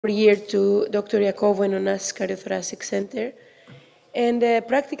year to Dr. Yakovo and Onassis Cardiothoracic Center. And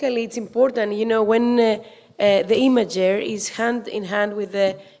practically it's important, when the imager is hand in hand with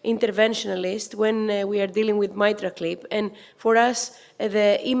the interventionalist when we are dealing with mitral clip. And for us,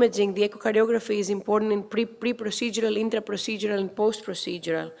 the imaging, the echocardiography is important in pre-procedural, intra-procedural, and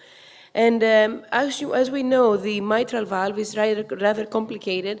post-procedural. And as we know, the mitral valve is rather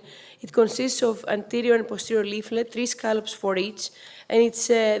complicated. It consists of anterior and posterior leaflet, 3 scallops for each, and it's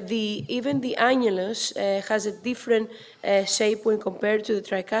even the annulus has a different shape when compared to the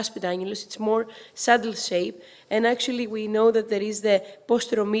tricuspid annulus. It's more saddle shape, and actually we know that there is the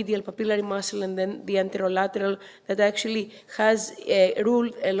posteromedial papillary muscle and then the anterolateral that actually has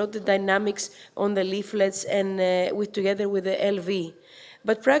ruled a lot of the dynamics on the leaflets and together with the LV.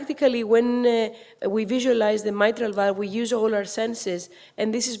 But practically, when we visualize the mitral valve, we use all our senses,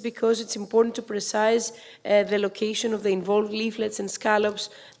 and this is because it's important to precise the location of the involved leaflets and scallops,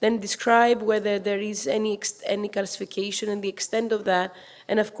 then describe whether there is any calcification and the extent of that,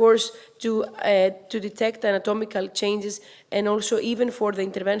 and of course, to detect anatomical changes, and also even for the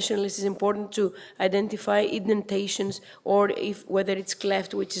interventionalist, it's important to identify indentations or whether it's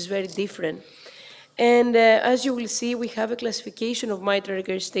cleft, which is very different. And as you will see, we have a classification of mitral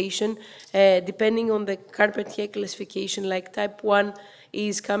regurgitation depending on the Carpentier classification, like type 1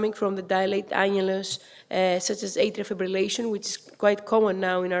 is coming from the dilate annulus, such as atrial fibrillation, which is quite common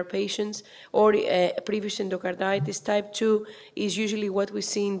now in our patients, or previous endocarditis. Type 2 is usually what we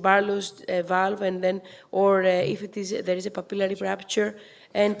see in Barlow's valve, and then, or if there is a papillary rupture.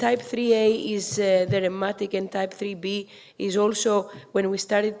 And type 3A is the rheumatic, and type 3B is also when we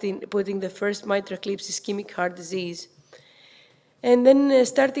started putting the first mitral clips, ischemic heart disease. And then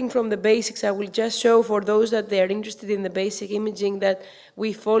starting from the basics, I will just show for those that they are interested in the basic imaging that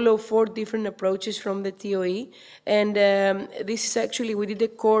we follow 4 different approaches from the TOE. And this is actually, we did a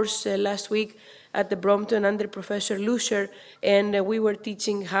course last week at the Brompton under Professor Lucier, and we were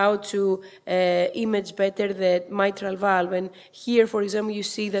teaching how to image better the mitral valve. And here, for example, you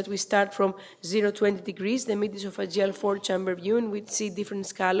see that we start from 0 to 20 degrees, the mid-esophageal 4-chamber view, and we see different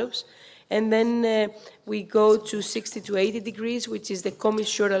scallops. And then we go to 60 to 80 degrees, which is the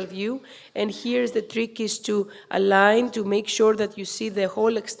commissural view. And here's the trick is to align to make sure that you see the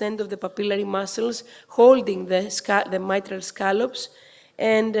whole extent of the papillary muscles holding the mitral scallops.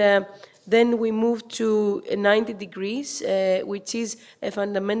 And then we move to 90 degrees, which is a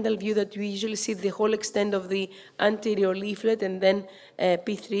fundamental view that we usually see the whole extent of the anterior leaflet, and then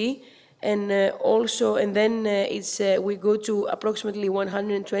P3. And then we go to approximately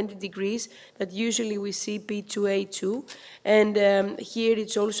 120 degrees that usually we see P2A2. And here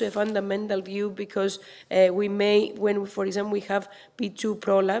it's also a fundamental view because we may, for example, we have P2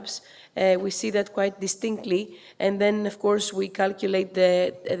 prolapse, we see that quite distinctly. And then, of course, we calculate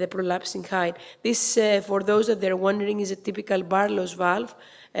the prolapsing height. This, for those that they're wondering, is a typical Barlow's valve.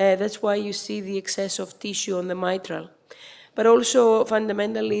 That's why you see the excess of tissue on the mitral. But also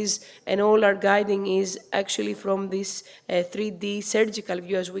fundamental is, and all our guiding is actually from this 3D surgical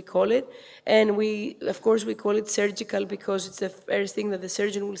view, as we call it. And of course, we call it surgical because it's the first thing that the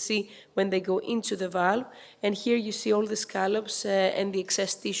surgeon will see when they go into the valve. And here you see all the scallops and the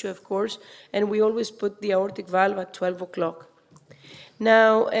excess tissue, of course. And we always put the aortic valve at 12 o'clock.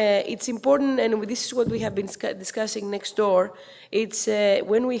 Now, it's important, and this is what we have been discussing next door. It's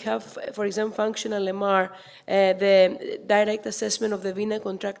when we have, for example, functional MR, the direct assessment of the vena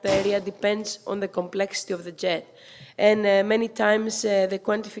contracta area depends on the complexity of the jet. And many times the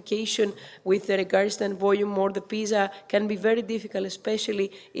quantification with the regurgitant volume or the PISA can be very difficult,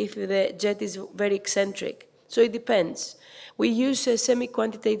 especially if the jet is very eccentric. So it depends. We use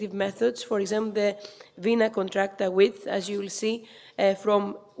semi-quantitative methods, for example, the vena contracta width, as you will see,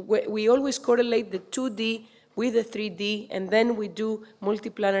 we always correlate the 2D with the 3D, and then we do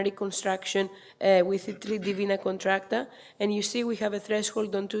multiplanar reconstruction with the 3D vena contracta. And you see we have a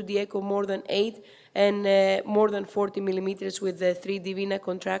threshold on 2D echo more than 8 and more than 40 millimeters with the 3D vena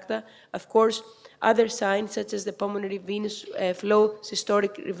contracta. Of course, other signs such as the pulmonary venous flow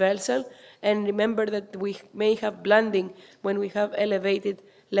systolic reversal. And remember that we may have blunting when we have elevated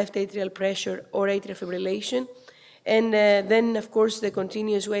left atrial pressure or atrial fibrillation. And then, of course, the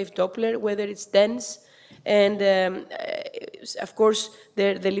continuous wave Doppler, whether it's dense. And, of course,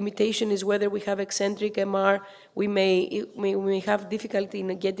 the limitation is whether we have eccentric MR. We may have difficulty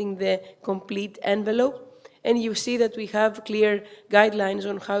in getting the complete envelope. And you see that we have clear guidelines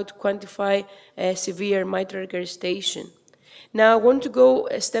on how to quantify severe mitral regurgitation. Now, I want to go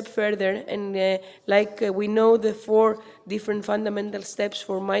a step further, and we know the 4 different fundamental steps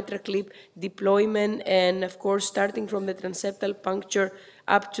for mitral clip deployment, and of course, starting from the transeptal puncture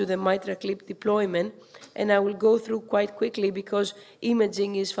up to the mitral clip deployment. And I will go through quite quickly because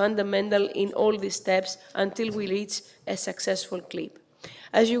imaging is fundamental in all these steps until we reach a successful clip.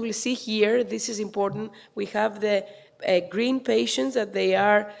 As you will see here, this is important. We have the green patients that they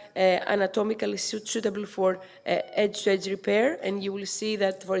are anatomically suitable for edge-to-edge repair, and you will see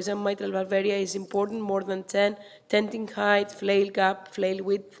that, for example, mitral valve area is important, more than 10, tenting height, flail gap, flail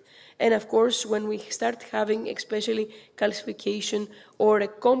width. And of course, when we start having especially calcification or a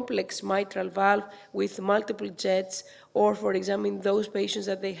complex mitral valve with multiple jets, or for example, in those patients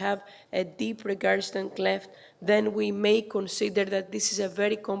that they have a deep regurgitant cleft, then we may consider that this is a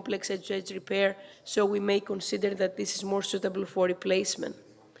very complex edge-to-edge repair, so we may consider that this is more suitable for replacement.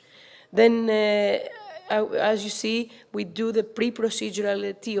 Then, as you see, we do the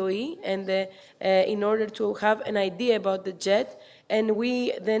pre-procedural TOE, and in order to have an idea about the jet, and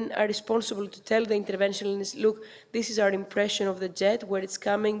we then are responsible to tell the interventionalist, look, this is our impression of the jet, where it's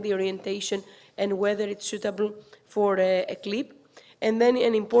coming, the orientation, and whether it's suitable for a clip. And then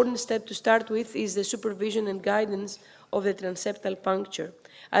an important step to start with is the supervision and guidance of the transeptal puncture.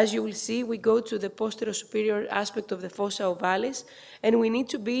 As you will see, we go to the posterior superior aspect of the fossa ovalis, and we need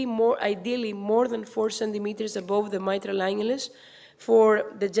to be ideally more than 4 centimeters above the mitral annulus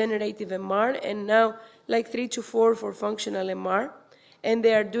for the generative MR, and now like 3 to 4 for functional MR. And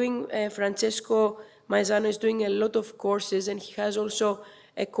they are doing, Francesco Maisano is doing a lot of courses, and he has also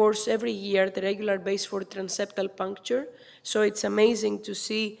a course every year at a regular base for transeptal puncture. So it's amazing to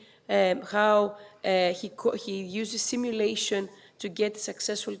see how he uses simulation to get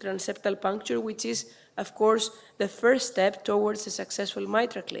successful transeptal puncture, which is, of course, the first step towards a successful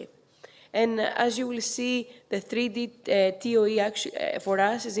mitral clip. And as you will see, the 3D TOE actually, for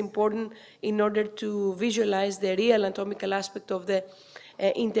us is important in order to visualize the real anatomical aspect of the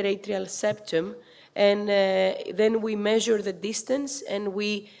interatrial septum. And then we measure the distance, and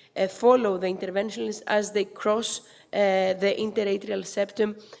we follow the interventionalists as they cross the interatrial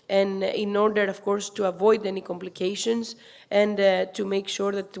septum, and in order, of course, to avoid any complications and to make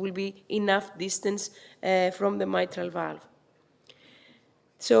sure that there will be enough distance from the mitral valve.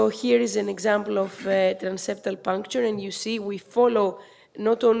 So here is an example of transeptal puncture, and you see we follow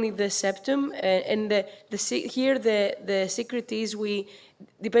not only the septum, and here the secret is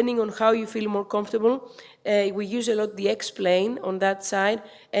depending on how you feel more comfortable, we use a lot the X-plane on that side,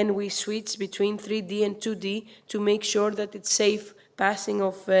 and we switch between 3D and 2D to make sure that it's safe passing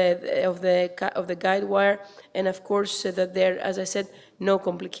of the guide wire, and of course that there, as I said, no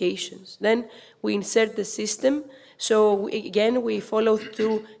complications. Then we insert the system. So again, we follow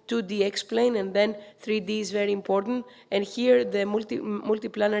through 2D X-plane, and then 3D is very important. And here the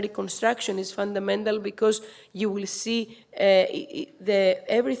multiplanary construction is fundamental because you will see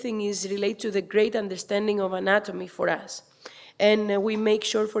everything is related to the great understanding of anatomy for us. And we make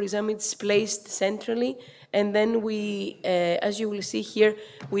sure, for example, it's placed centrally, and then we, as you will see here,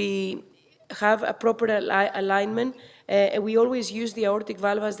 we have a proper alignment. We always use the aortic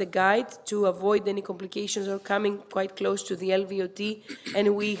valve as the guide to avoid any complications or coming quite close to the LVOT,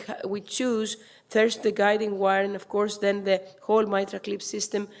 and we choose first the guiding wire, and of course then the whole mitral clip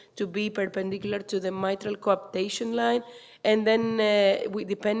system to be perpendicular to the mitral coaptation line. And then,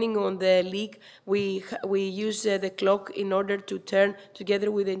 depending on the leak, we use the clock in order to turn,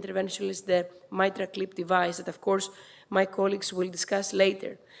 together with the interventionalist, the mitral clip device that, of course, my colleagues will discuss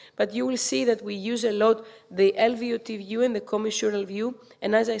later. But you will see that we use a lot the LVOT view and the commissural view,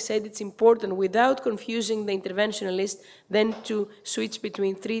 and as I said, it's important, without confusing the interventionalist, then to switch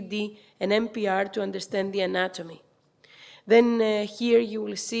between 3D and MPR to understand the anatomy. Then here you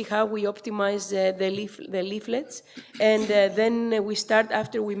will see how we optimize the leaflets, and then we start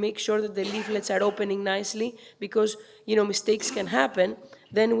after we make sure that the leaflets are opening nicely, because mistakes can happen.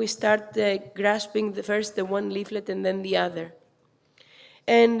 Then we start grasping first the one leaflet and then the other.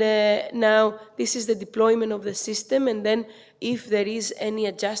 And now this is the deployment of the system, and then if there is any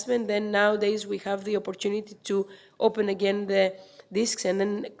adjustment, then nowadays we have the opportunity to open again the discs and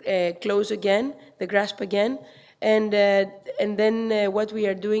then close again, the grasp again. And then what we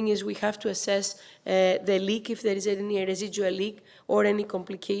are doing is we have to assess the leak, if there is any residual leak or any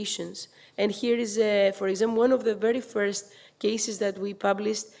complications. And here is, for example, one of the very first cases that we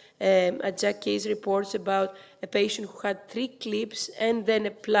published at Jack Case reports about a patient who had 3 clips and then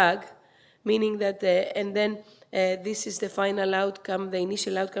a plug, meaning that, and then this is the final outcome, the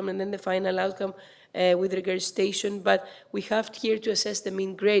initial outcome, and then the final outcome with regurgitation, but we have here to assess the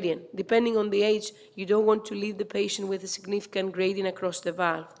mean gradient. Depending on the age, you don't want to leave the patient with a significant gradient across the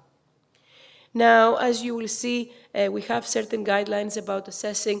valve. Now, as you will see, we have certain guidelines about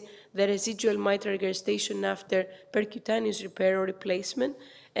assessing the residual mitral regurgitation after percutaneous repair or replacement.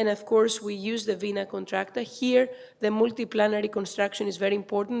 And of course, we use the vena contracta. Here, the multiplanar reconstruction is very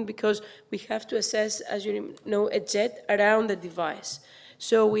important because we have to assess, as you know, a jet around the device.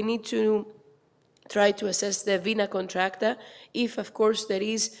 So we need to try to assess the vena contracta if, of course, there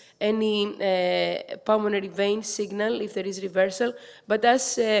is any pulmonary vein signal, if there is reversal. But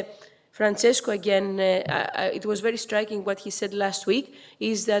as Francesco, again, it was very striking what he said last week,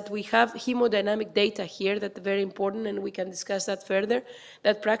 is that we have hemodynamic data here that are very important, and we can discuss that further,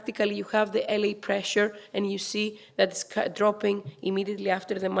 that practically you have the LA pressure, and you see that it's dropping immediately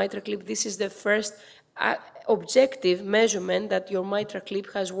after the mitral clip. This is the first objective measurement that your mitral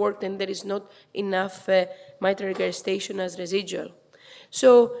clip has worked and there is not enough mitral regurgitation as residual.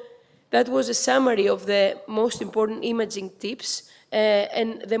 So that was a summary of the most important imaging tips.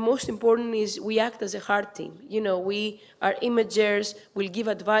 And the most important is we act as a heart team. You know, we are imagers, we'll give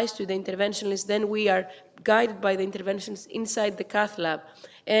advice to the interventionalists, then we are guided by the interventions inside the cath lab.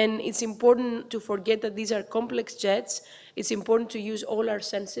 And it's important to forget that these are complex jets. It's important to use all our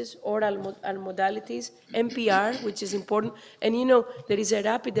senses, oral modalities, MPR, which is important. And you know, there is a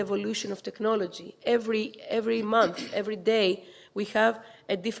rapid evolution of technology. Every month, every day, we have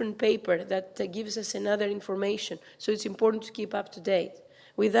a different paper that gives us another information. So it's important to keep up to date.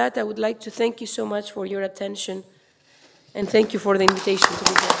 With that, I would like to thank you so much for your attention, and thank you for the invitation to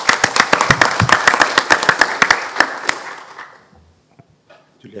be here.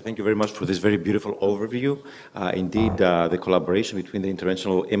 Julia, thank you very much for this very beautiful overview. Indeed, the collaboration between the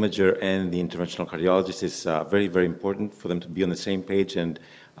interventional imager and the interventional cardiologist is very, very important for them to be on the same page and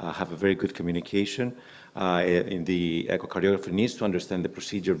have a very good communication. In the echocardiographer needs to understand the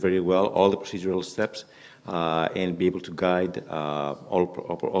procedure very well, all the procedural steps, and be able to guide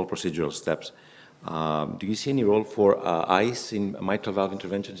all procedural steps. Do you see any role for ICE in mitral valve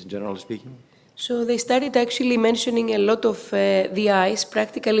interventions, in general speaking? So they started actually mentioning a lot of the ICE.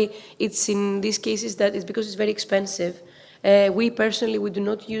 Practically, it's in these cases that it's because it's very expensive. We personally, we do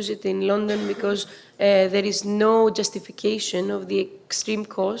not use it in London because there is no justification of the extreme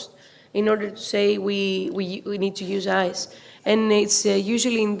cost in order to say we need to use ICE. And it's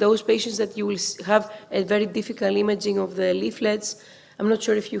usually in those patients that you will have a very difficult imaging of the leaflets. I'm not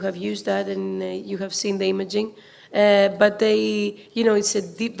sure if you have used that and you have seen the imaging. But they, you know, it's a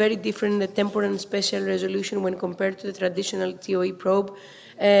very different temporal and spatial resolution when compared to the traditional TOE probe.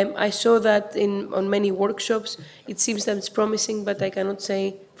 I saw that on many workshops. It seems that it's promising, but I cannot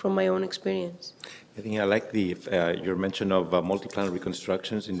say from my own experience. I think I like your mention of multiplanar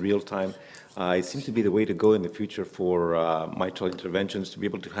reconstructions in real time. It seems to be the way to go in the future for mitral interventions, to be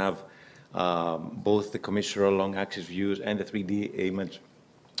able to have both the commissural long-axis views and the 3D image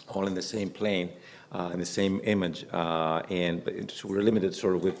all in the same plane, in the same image. So we're limited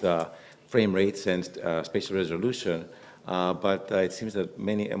sort of with frame rates and spatial resolution. But it seems that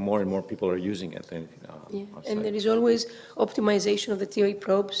more and more people are using it. And there is always optimization of the TOE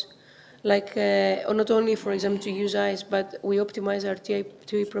probes. Like, not only, for example, to use ICE, but we optimize our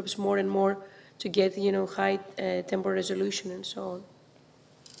TOE probes more and more to get, you know, high temporal resolution and so on.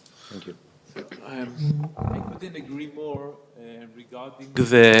 Thank you. I couldn't agree more regarding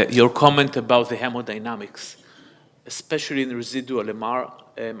your comment about the hemodynamics, especially in residual MR.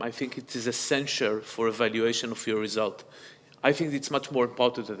 I think it is essential for evaluation of your result. I think it's much more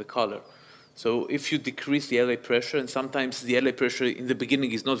important than the color. So if you decrease the LA pressure, and sometimes the LA pressure in the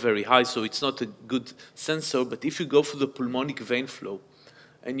beginning is not very high, so it's not a good sensor, but if you go for the pulmonic vein flow,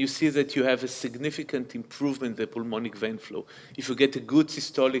 and you see that you have a significant improvement in the pulmonic vein flow, if you get a good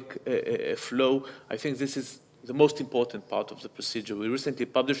systolic flow, I think this is the most important part of the procedure. We recently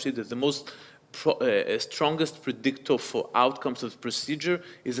published it that the most strongest predictor for outcomes of the procedure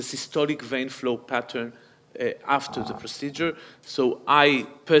is a systolic vein flow pattern after the procedure. So I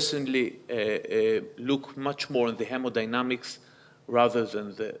personally look much more on the hemodynamics rather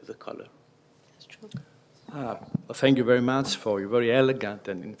than the color. That's true. Thank you very much for your very elegant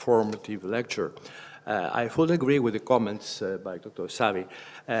and informative lecture. I fully agree with the comments by Dr. Shuvy.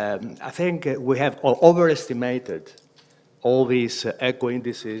 I think we have overestimated all these echo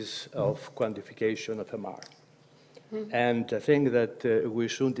indices of quantification of MR. Mm-hmm. And I think that we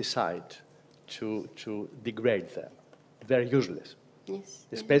should decide to degrade them. They're useless. Yes.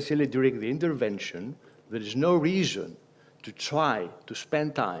 Especially during the intervention, there is no reason to try to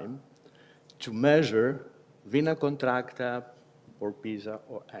spend time to measure vena contracta or PISA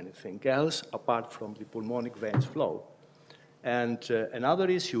or anything else apart from the pulmonic veins flow. And another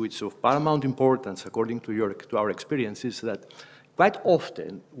issue which is of paramount importance, according to our experience, is that quite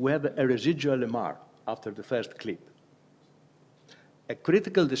often we have a residual MR after the first clip. a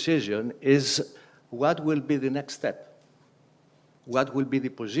critical decision is what will be the next step? What will be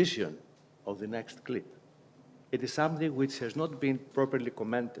the position of the next clip? It is something which has not been properly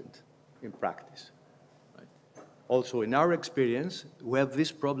commented in practice. Also, in our experience, we have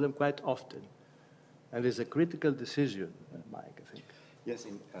this problem quite often. And there's a critical decision, Mike, I think. Yes,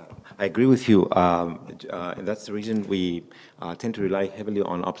 I agree with you. And that's the reason we tend to rely heavily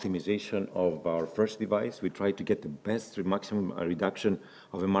on optimization of our first device. We try to get the best maximum reduction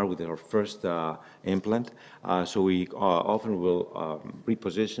of MR with our first implant. So we often will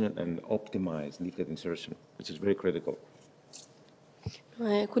reposition and optimize leaflet insertion, which is very critical.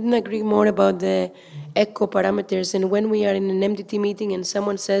 I couldn't agree more about the echo parameters. And when we are in an MDT meeting and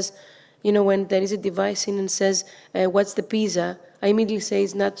someone says, you know, when there is a device in and says, what's the PISA? I immediately say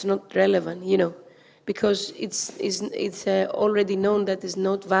that's not relevant, you know, because it's already known that it's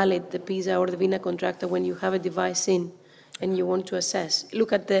not valid, the PISA or the vena contracta, when you have a device in and you want to assess.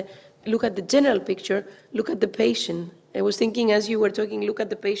 Look at the general picture, look at the patient. I was thinking as you were talking, look at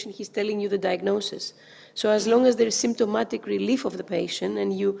the patient, he's telling you the diagnosis. So as long as there is symptomatic relief of the patient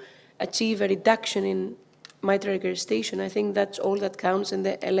and you achieve a reduction in mitral regurgitation, I think that's all that counts, and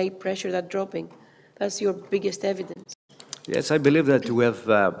the LA pressure that's dropping. That's your biggest evidence. Yes, I believe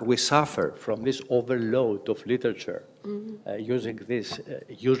that we suffer from this overload of literature using this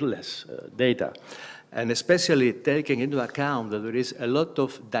useless data, and especially taking into account that there is a lot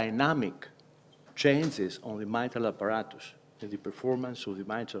of dynamic changes on the mitral apparatus in the performance of the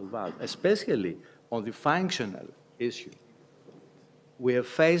mitral valve, especially on the functional issue. We have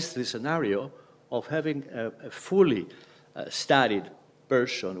faced the scenario of having a fully studied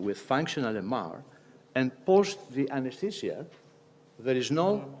person with functional MR, and post the anesthesia, there is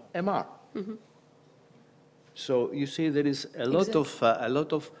no MR. Mm-hmm. So you see, there is a lot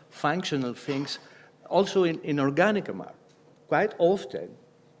of functional things, also in organic MR, quite often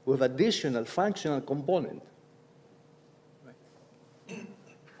with additional functional component.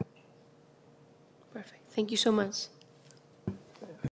 Perfect. Thank you so much.